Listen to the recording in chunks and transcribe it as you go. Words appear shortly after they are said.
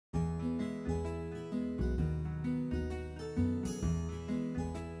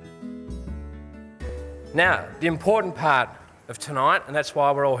Now, the important part of tonight, and that's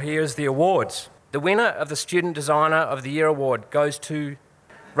why we're all here, is the awards. The winner of the Student Designer of the Year award goes to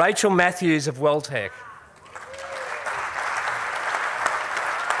Rachel Matthews of Welltec.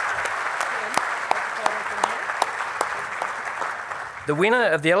 The winner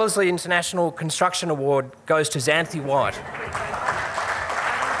of the Ellerslie International Construction Award goes to Xanthi White.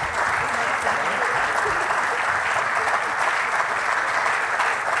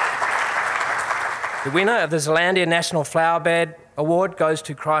 The winner of the Ellerslie National Flower Bed Award goes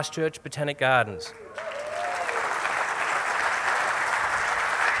to Christchurch Botanic Gardens.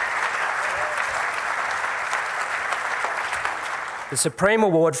 The Supreme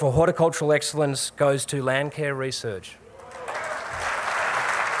Award for Horticultural Excellence goes to Landcare Research.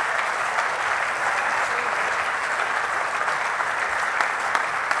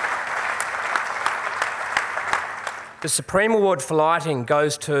 The Supreme Award for Lighting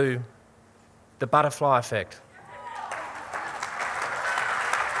goes to the Butterfly Effect.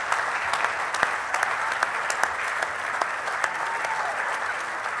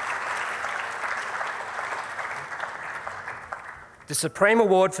 The Supreme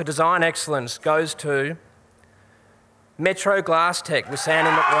Award for Design Excellence goes to Metro Glass Tech with Sandy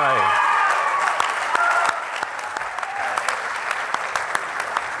McRae.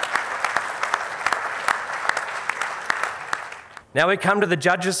 Now we come to the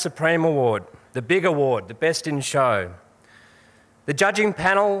Judges' Supreme Award, the big award, the best in show. The judging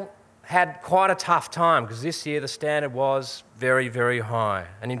panel had quite a tough time because this year the standard was very, very high.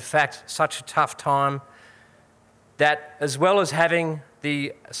 And in fact, such a tough time that as well as having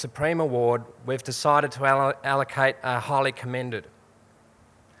the Supreme Award, we've decided to allocate a Highly Commended.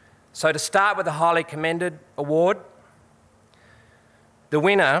 So to start with the Highly Commended Award, the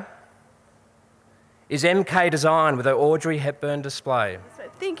winner is MK Design with their Audrey Hepburn display. So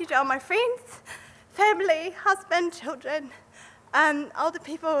thank you to all my friends, family, husband, children, all the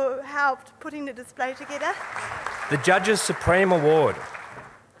people who helped putting the display together. The Judges' Supreme Award.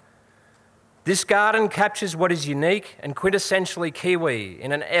 This garden captures what is unique and quintessentially Kiwi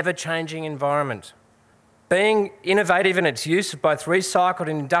in an ever-changing environment. Being innovative in its use of both recycled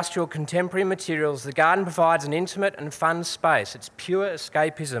and industrial contemporary materials, the garden provides an intimate and fun space. It's pure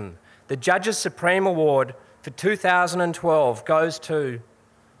escapism. The Judges' Supreme Award for 2012 goes to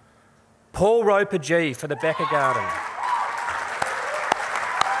Paul Roper G for the Becker Garden.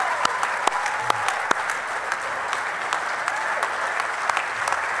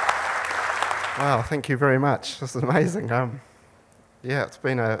 Wow, thank you very much. This is amazing. Yeah, it's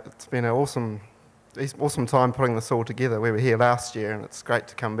been an awesome time putting this all together. We were here last year, and it's great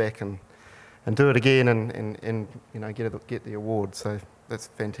to come back and do it again and you know get the award. So that's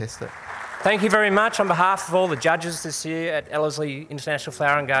fantastic. Thank you very much on behalf of all the judges this year at Ellerslie International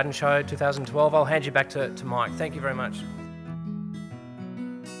Flower and Garden Show 2012. I'll hand you back to Mike. Thank you very much.